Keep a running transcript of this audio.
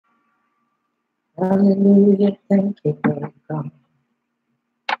Hallelujah, thank you, Lord God.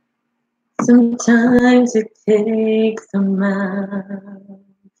 Sometimes it takes a mountain.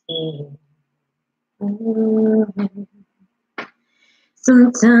 Mhm.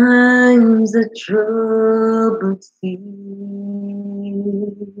 Sometimes a troubled sea.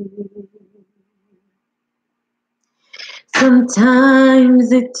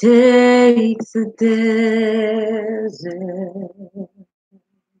 Sometimes it takes a desert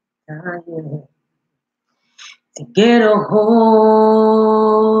fire to get a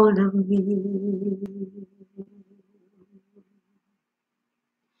hold of me.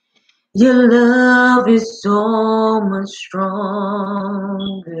 Your love is so much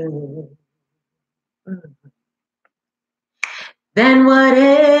stronger than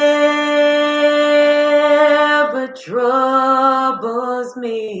whatever troubles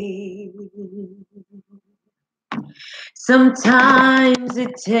me. Sometimes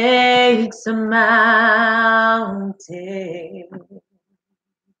it takes a mountain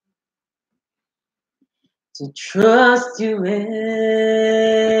to trust you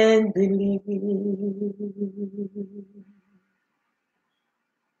and believe.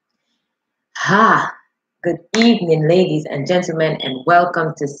 Ha! Good evening, ladies and gentlemen, and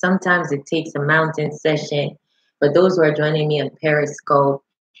welcome to Sometimes It Takes a Mountain session. For those who are joining me on Periscope,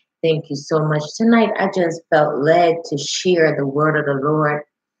 thank you so much. Tonight, I just felt led to share the word of the Lord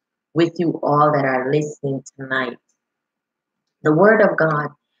with you all that are listening tonight. The word of God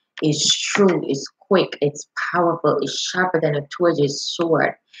is true, is quick, it's powerful, it's sharper than a two-edged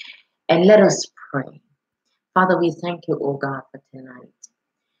sword. And let us pray. Father, we thank you, oh God, for tonight.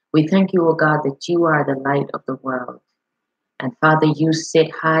 We thank you, oh God, that you are the light of the world. And Father, you sit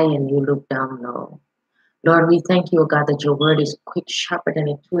high and you look down low. Lord, we thank you, oh God, that your word is quick, sharper than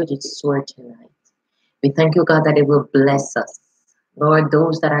a two-edged sword tonight. We thank you, God, that it will bless us. Lord,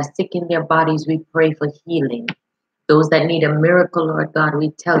 those that are sick in their bodies, we pray for healing. Those that need a miracle, Lord God,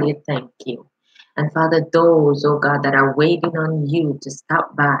 we tell you thank you. And Father, those, oh God, that are waiting on you to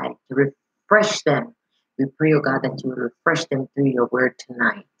stop by, to refresh them, we pray, oh God, that you will refresh them through your word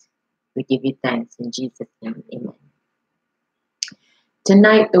tonight. We give you thanks in Jesus' name, amen.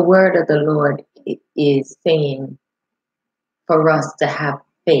 Tonight, the word of the Lord is saying for us to have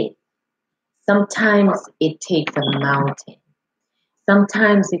faith. Sometimes it takes a mountain.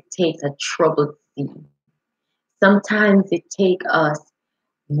 Sometimes it takes a troubled sea. Sometimes it takes us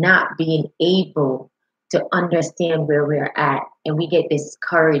not being able to understand where we're at, and we get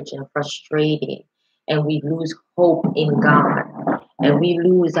discouraged and frustrated, and we lose hope in God, and we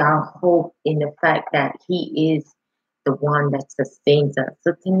lose our hope in the fact that He is the one that sustains us.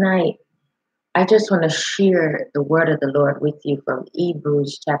 So tonight, I just want to share the word of the Lord with you from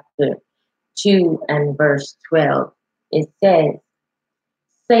Hebrews chapter 2 and verse 12. It says,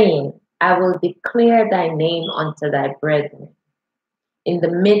 saying, I will declare thy name unto thy brethren. In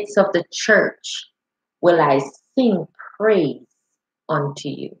the midst of the church will I sing praise unto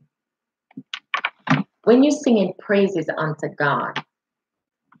you. When you're singing praises unto God,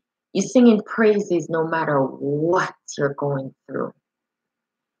 you're singing praises no matter what you're going through.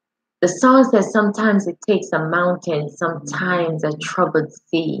 The song says sometimes it takes a mountain, sometimes a troubled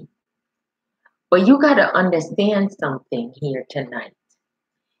sea. But you got to understand something here tonight.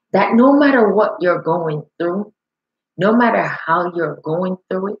 That no matter what you're going through, no matter how you're going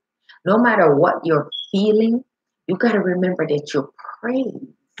through it, no matter what you're feeling, you got to remember that your praise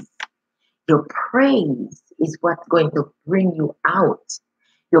is what's going to bring you out.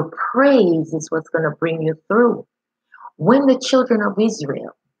 Your praise is what's going to bring you through. When the children of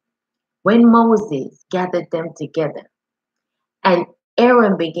Israel, when Moses gathered them together and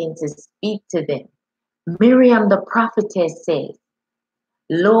Aaron began to speak to them, Miriam the prophetess said,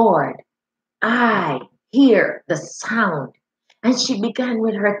 Lord, I hear the sound. And she began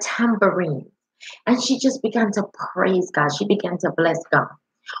with her tambourine. And she just began to praise God. She began to bless God.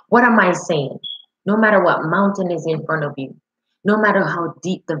 What am I saying? No matter what mountain is in front of you, no matter how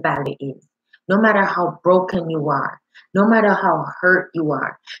deep the valley is, no matter how broken you are, no matter how hurt you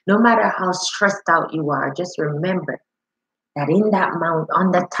are, no matter how stressed out you are, just remember that in that mount,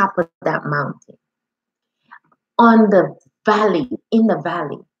 on the top of that mountain, on the valley, in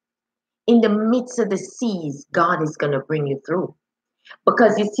the midst of the seas, God is going to bring you through.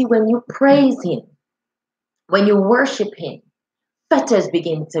 Because you see, when you praise Him, when you worship Him, fetters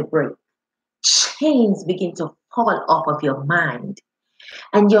begin to break, chains begin to fall off of your mind,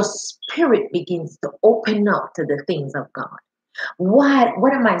 and your spirit begins to open up to the things of God.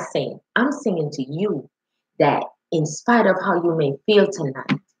 What am I saying? I'm saying to you that in spite of how you may feel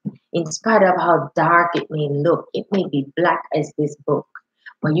tonight, in spite of how dark it may look, it may be black as this book,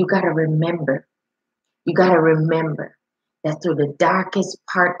 but you got to remember You got to remember that through the darkest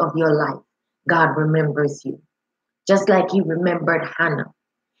part of your life, God remembers you. Just like he remembered Hannah,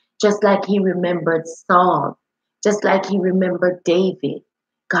 just like he remembered Saul, just like he remembered David,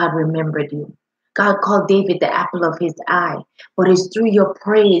 God remembered you. God called David the apple of his eye, but it's through your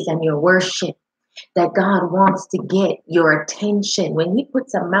praise and your worship that God wants to get your attention. When he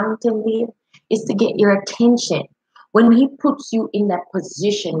puts a mountain there, it's to get your attention. When he puts you in that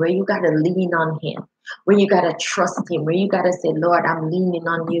position where you got to lean on him, where you got to trust him, where you got to say, Lord, I'm leaning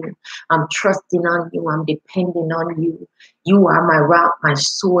on you. I'm trusting on you. I'm depending on you. You are my rock, my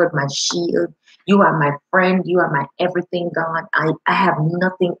sword, my shield. You are my friend. You are my everything, God. I have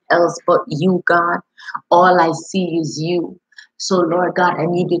nothing else but you, God. All I see is you. So, Lord God, I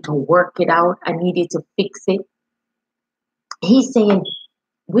need you to work it out. I need you to fix it. He's saying,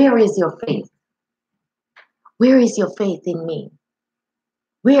 where is your faith? Where is your faith in me?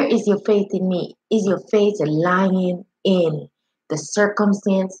 Where is your faith in me? Is your faith lying in the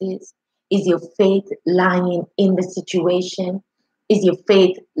circumstances? Is your faith lying in the situation? Is your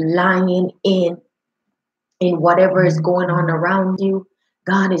faith lying in whatever is going on around you?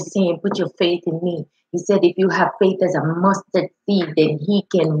 God is saying, put your faith in me. He said, if you have faith as a mustard seed, then he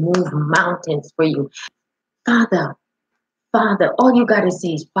can move mountains for you. Father, all you got to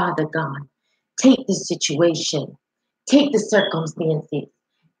say is, Father God, take this situation, take the circumstances,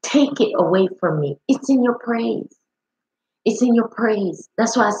 take it away from me. It's in your praise. It's in your praise.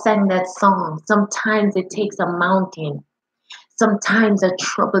 That's why I sang that song. Sometimes it takes a mountain, sometimes a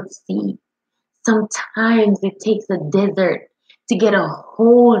troubled sea, sometimes it takes a desert to get a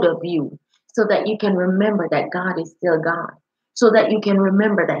hold of you so that you can remember that God is still God. So that you can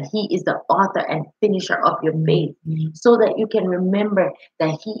remember that he is the author and finisher of your faith. So that you can remember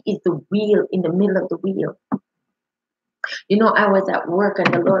that he is the wheel in the middle of the wheel. You know, I was at work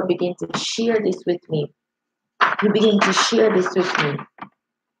and the Lord began to share this with me. He began to share this with me.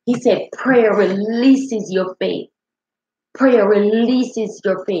 He said, prayer releases your faith. Prayer releases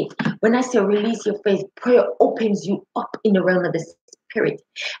your faith. When I say release your faith, prayer opens you up in the realm of the spirit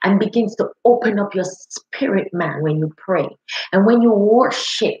and begins to open up your spirit, man, when you pray. And when you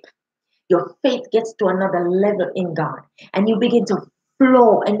worship, your faith gets to another level in God. And you begin to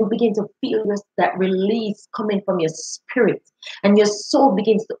flow and you begin to feel that release coming from your spirit. And your soul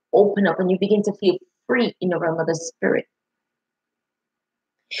begins to open up and you begin to feel free in the realm of the spirit.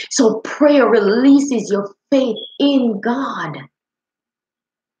 So prayer releases your faith in God.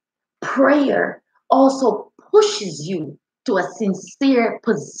 Prayer also pushes you to a sincere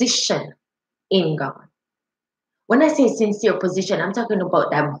position in God. When I say sincere position, I'm talking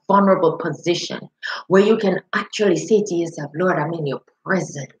about that vulnerable position where you can actually say to yourself, Lord, I'm in your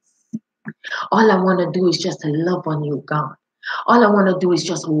presence. All I want to do is just to love on you, God. All I want to do is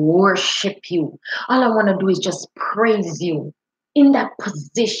just worship you. All I want to do is just praise you. In that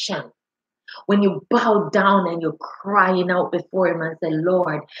position, when you bow down and you're crying out before him and say,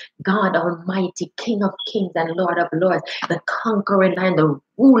 Lord, God Almighty, King of Kings and Lord of Lords, the conquering and the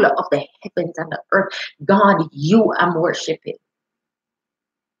ruler of the heavens and the earth, God, you I'm worshiping.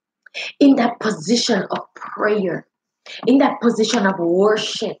 In that position of prayer, in that position of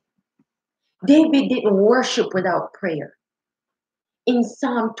worship, David didn't worship without prayer. In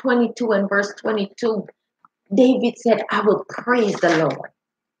Psalm 22 and verse 22, David said, I will praise the Lord.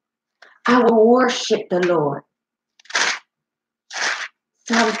 I will worship the Lord.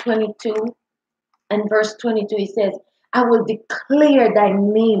 Psalm 22 and verse 22, he says, I will declare thy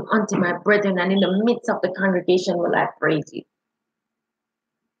name unto my brethren, and in the midst of the congregation will I praise you.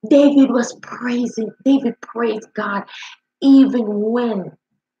 David praised God even when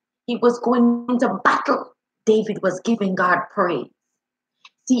he was going into battle. David was giving God praise.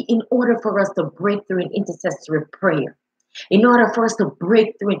 See, in order for us to break through in intercessory prayer, in order for us to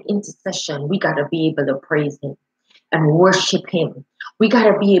break through in intercession, we got to be able to praise him and worship him. We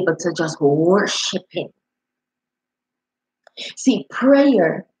got to be able to just worship him. See,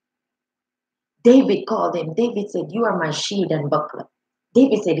 prayer, David called him. David said, you are my shield and buckler.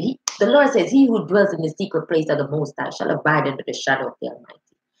 David said, the Lord says, he who dwells in the secret place of the Most High shall abide under the shadow of the Almighty.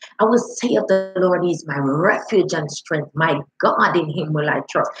 I will say of the Lord, he is my refuge and strength. My God, in him will I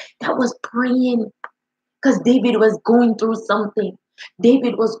trust. That was praying because David was going through something.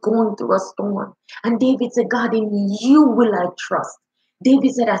 David was going through a storm. And David said, God, in you will I trust.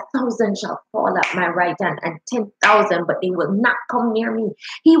 David said, 1,000 shall fall at my right hand and 10,000, but they will not come near me.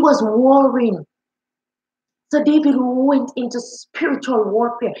 He was warring. So David went into spiritual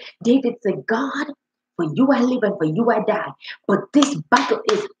warfare. David said, God, for you I live and for you I die. But this battle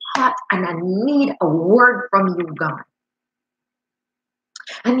is hot and I need a word from you, God.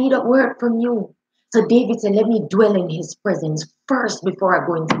 I need a word from you. So David said, let me dwell in his presence first before I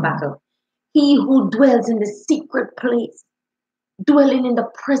go into battle. He who dwells in the secret place, dwelling in the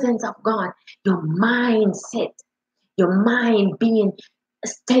presence of God, your mindset, your mind being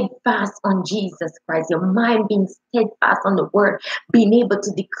steadfast on Jesus Christ, your mind being steadfast on the word, being able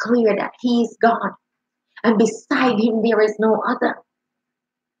to declare that he is God and beside him there is no other.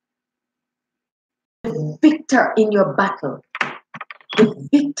 The victor in your battle, the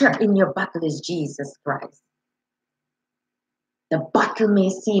victor in your battle is Jesus Christ. The battle may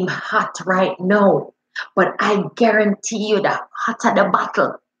seem hot right now, but I guarantee you the hotter the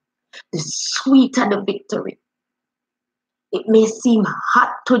battle, the sweeter the victory. It may seem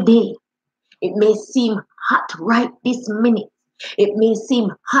hot today. It may seem hot right this minute. It may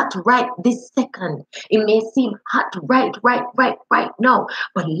seem hot right this second. It may seem hot right now.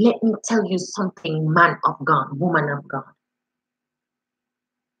 But let me tell you something, man of God, woman of God.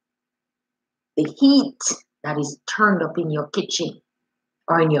 The heat that is turned up in your kitchen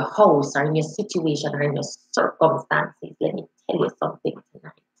or in your house or in your situation or in your circumstances, let me tell you something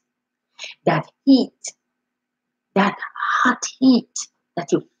tonight. That heat, that hot heat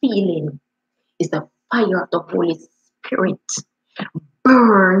that you're feeling is the fire of the Holy Spirit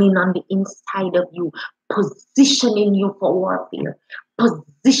burning on the inside of you, positioning you for warfare,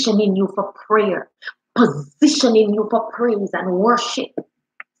 positioning you for prayer, positioning you for praise and worship.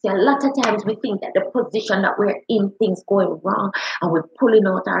 See, a lot of times we think that the position that we're in, things going wrong, and we're pulling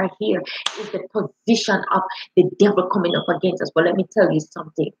out our hair, is the position of the devil coming up against us. But let me tell you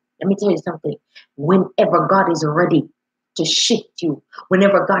something. Whenever God is ready to shift you,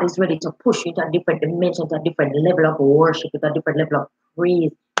 whenever God is ready to push you to a different dimension, to a different level of worship, to a different level of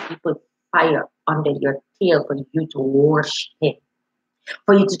praise, He put fire under your tail for you to worship Him,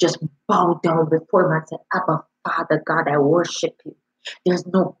 for you to just bow down before Him and say, Abba, Father God, I worship you. There's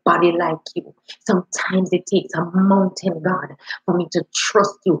nobody like you. Sometimes it takes a mountain, God, for me to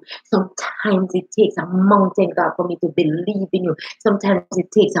trust you. Sometimes it takes a mountain, God, for me to believe in you. Sometimes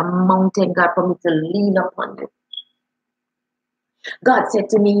it takes a mountain, God, for me to lean upon you. God said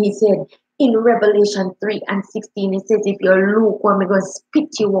to me, He said, in Revelation 3:16, it says, if you're lukewarm, I'm going to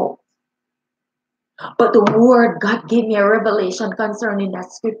spit you out. But the word, God gave me a revelation concerning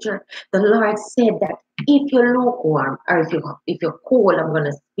that scripture. The Lord said that if you're lukewarm or if you're cold, I'm going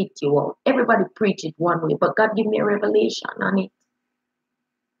to spit you out. Everybody preach it one way, but God gave me a revelation on it.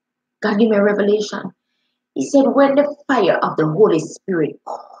 God gave me a revelation. He said, when the fire of the Holy Spirit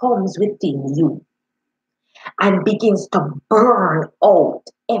comes within you and begins to burn out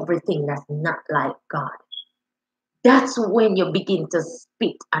everything that's not like God, that's when you begin to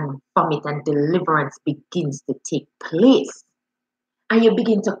spit and vomit and deliverance begins to take place. And you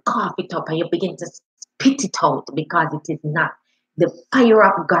begin to cough it up and you begin to spit it out because it is not. The fire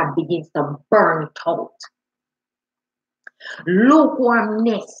of God begins to burn it out.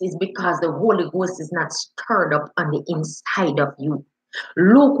 Lukewarmness is because the Holy Ghost is not stirred up on the inside of you.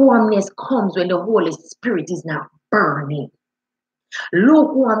 Lukewarmness comes when the Holy Spirit is not burning.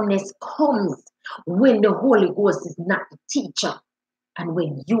 Lukewarmness comes when the Holy Ghost is not the teacher and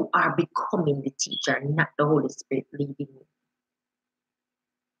when you are becoming the teacher, not the Holy Spirit leading you.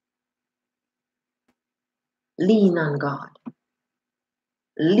 Lean on God.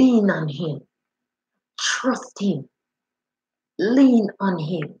 Lean on Him. Trust Him. Lean on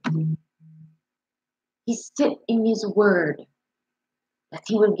Him. He said in His word that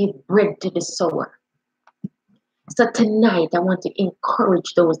He will give bread to the sower. So tonight, I want to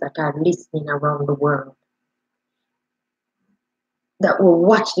encourage those that are listening around the world that will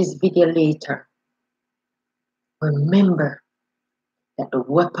watch this video later. Remember that the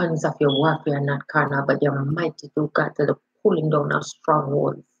weapons of your warfare are not carnal, but they're mighty through God to the pulling down of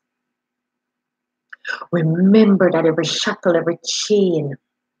strongholds. Remember that every shackle, every chain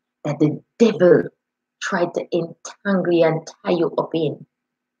that the devil tried to entangle you and tie you up in,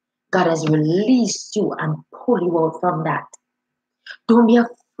 God has released you and pulled you out from that. Don't be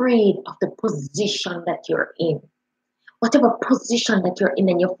afraid of the position that you're in. Whatever position that you're in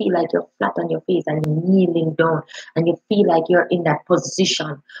and you feel like you're flat on your face and you're kneeling down and you feel like you're in that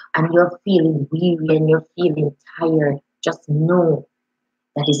position and you're feeling weary and you're feeling tired, just know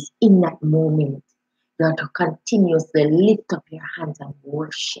that it's in that moment you have to continuously lift up your hands and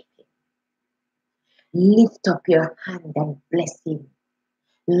worship Him. Lift up your hand and bless Him.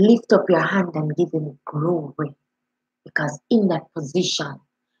 Lift up your hand and give Him glory. Because in that position,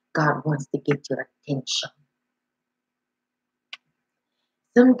 God wants to get your attention.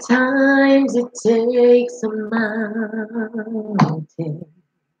 Sometimes it takes a mountain.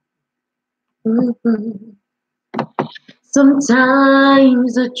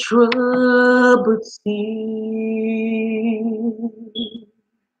 Sometimes a troubled sea.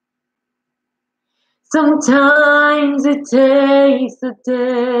 Sometimes it takes a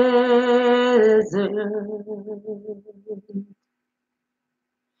desert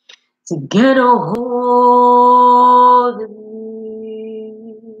to get a hold of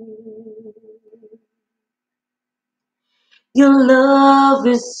me. Your love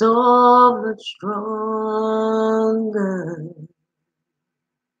is so much stronger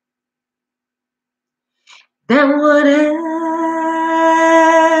than whatever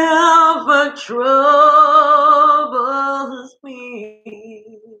troubles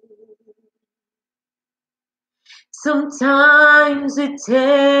me. Sometimes it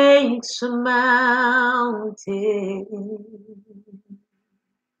takes a mountain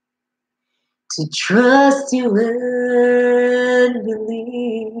to trust you and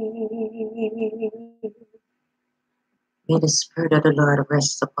believe. May the Spirit of the Lord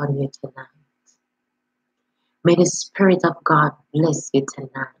rest upon you tonight. May the Spirit of God bless you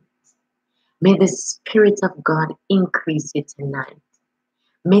tonight. May the Spirit of God increase you tonight.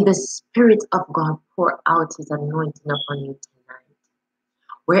 May the Spirit of God pour out His anointing upon you tonight.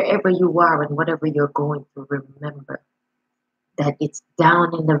 Wherever you are and whatever you're going through, remember that it's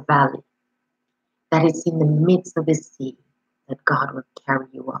down in the valley, that it's in the midst of the sea, that God will carry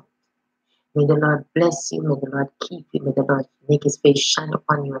you out. May the Lord bless you. May the Lord keep you. May the Lord make His face shine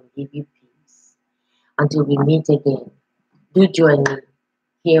upon you and give you peace. Until we meet again, do join me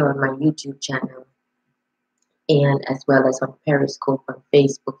here on my YouTube channel and as well as on Periscope on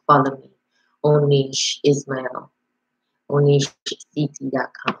Facebook. Follow me, Onish Ismail,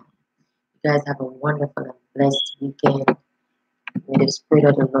 onishct.com. You guys have a wonderful and blessed weekend. May the Spirit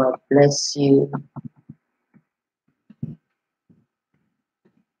of the Lord bless you.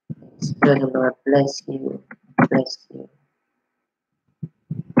 The Spirit of the Lord bless you. Bless you.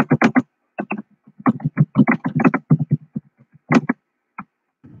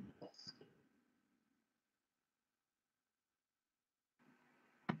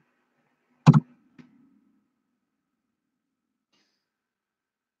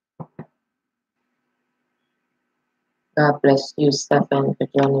 God bless you, Stephen, for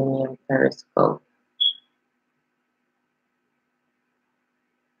joining me on Periscope.